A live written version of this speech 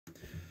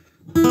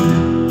I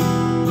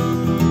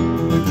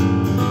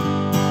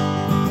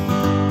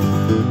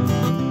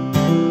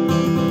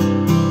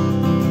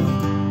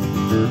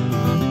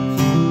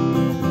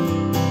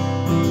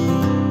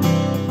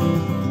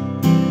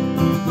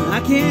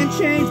can't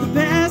change the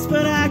past,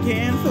 but I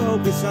can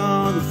focus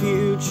on the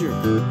future.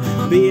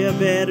 Be a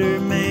better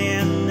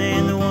man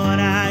than the one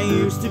I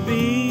used to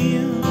be.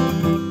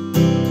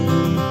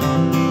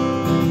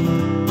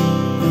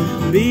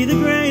 Be the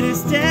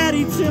greatest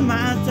daddy to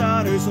my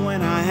daughters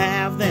when I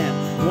have them.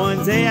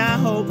 One day I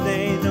hope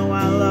they know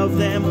I love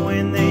them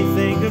when they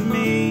think of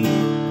me.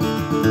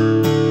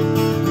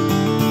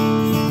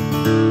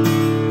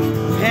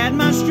 Had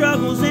my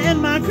struggles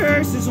and my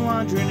curses,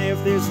 wondering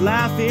if this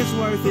life is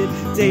worth it.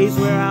 Days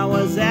where I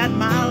was at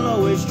my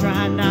lowest,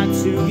 trying not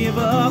to give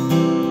up.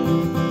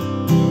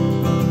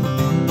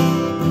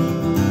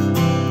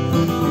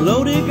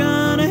 Loaded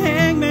gun, a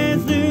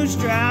hangman's noose,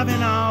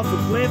 driving off a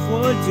cliff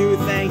would do.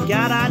 Thank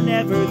God I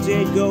never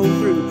did go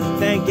through.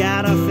 Thank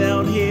God I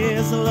felt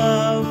His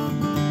love.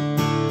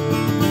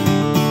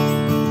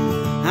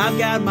 I've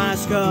got my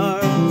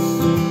scars,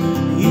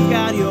 you've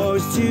got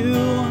yours too.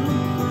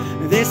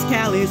 This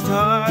calloused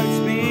heart's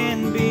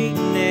been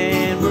beaten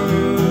and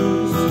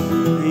bruised.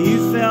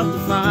 You felt the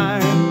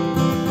fire,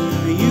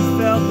 you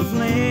felt the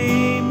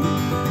flame.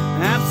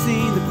 I've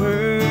seen the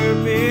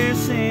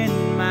purpose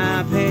in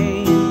my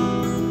pain.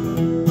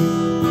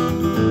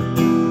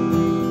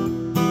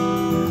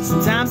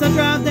 Sometimes I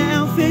drive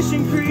down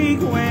Fishing Creek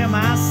where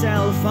my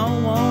cell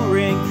phone won't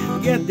ring.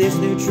 Get this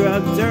new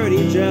truck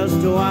dirty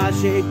just to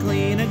wash it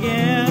clean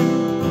again.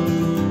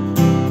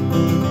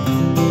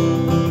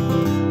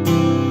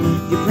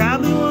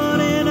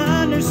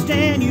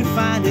 You'd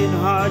find it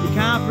hard to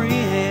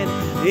comprehend.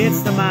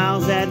 It's the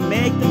miles that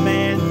make the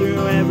man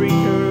through every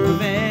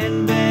curve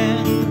and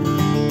bend.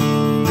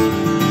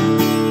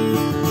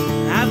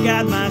 I've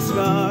got my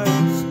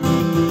scars,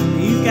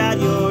 you've got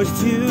yours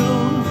too.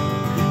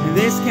 And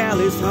this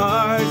calloused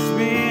heart's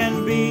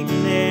been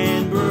beaten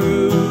and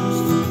bruised.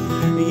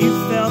 You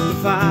felt the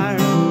fire,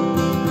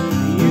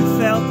 you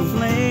felt the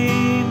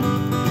flame.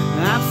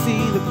 I've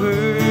seen the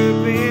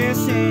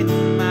purpose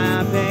in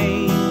my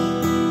pain.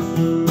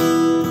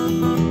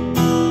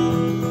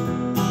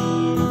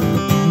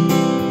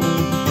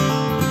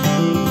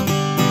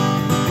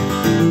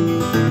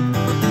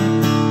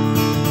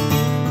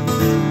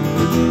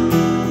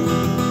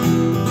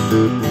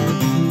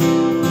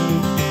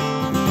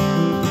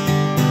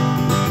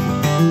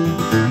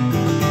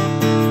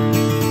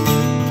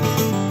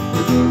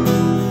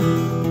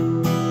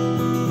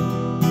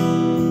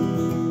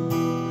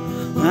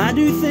 I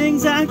do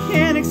things I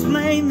can't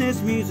explain. This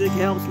music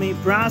helps me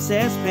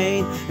process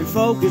pain and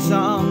focus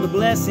on the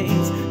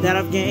blessings that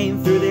I've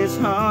gained through this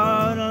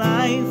hard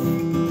life.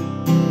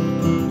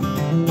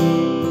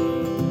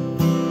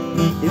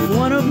 If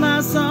one of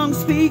my songs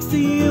speaks to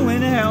you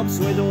and helps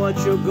with what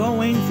you're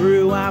going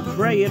through, I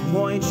pray it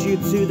points you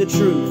to the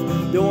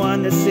truth, the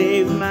one that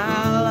saved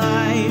my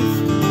life.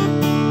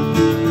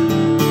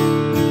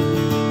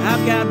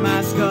 I've got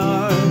my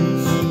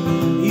scars,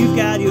 you've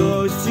got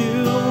yours too.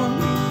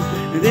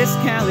 This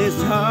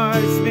calloused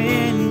heart's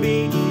been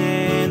beaten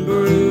and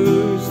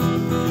bruised.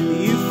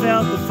 You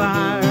felt the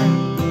fire,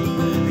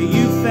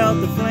 you felt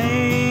the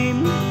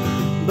flame,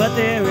 but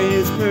there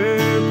is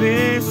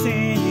purpose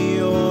in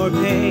your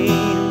pain.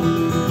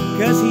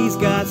 'Cause He's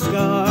got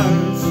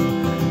scars,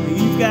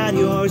 you've got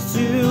yours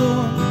too.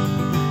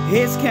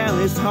 His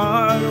calloused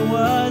heart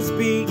was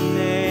beaten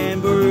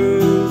and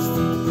bruised.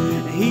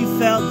 He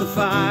felt the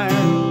fire,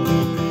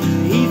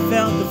 He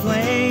felt the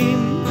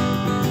flame,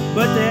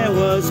 but there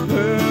was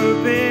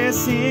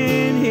purpose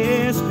in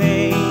His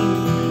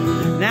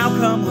pain. Now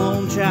come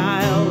home,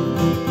 child,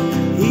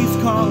 He's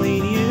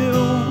calling you.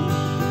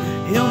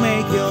 He'll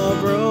make your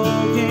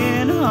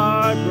broken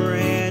heart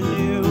brand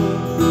new.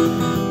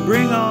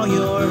 Bring all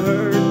your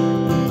hurt,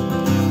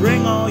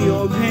 bring all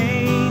your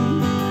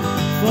pain,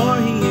 for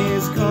He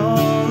is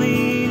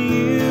calling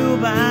you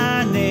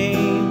by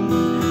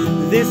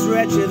name. This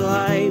wretched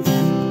life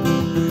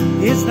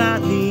is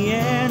not the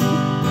end.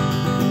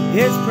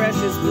 His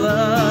precious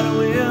blood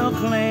will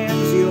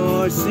cleanse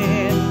your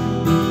sin.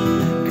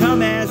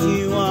 Come as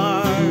you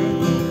are,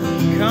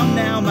 come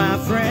now, my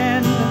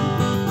friend.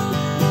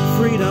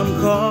 Freedom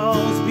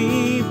calls,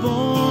 be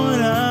born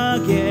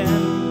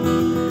again.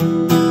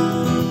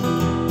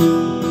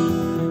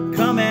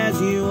 Come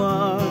as you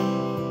are,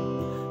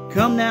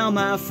 come now,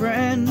 my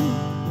friend.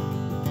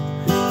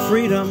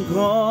 Freedom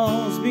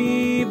calls,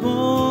 be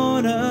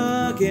born again.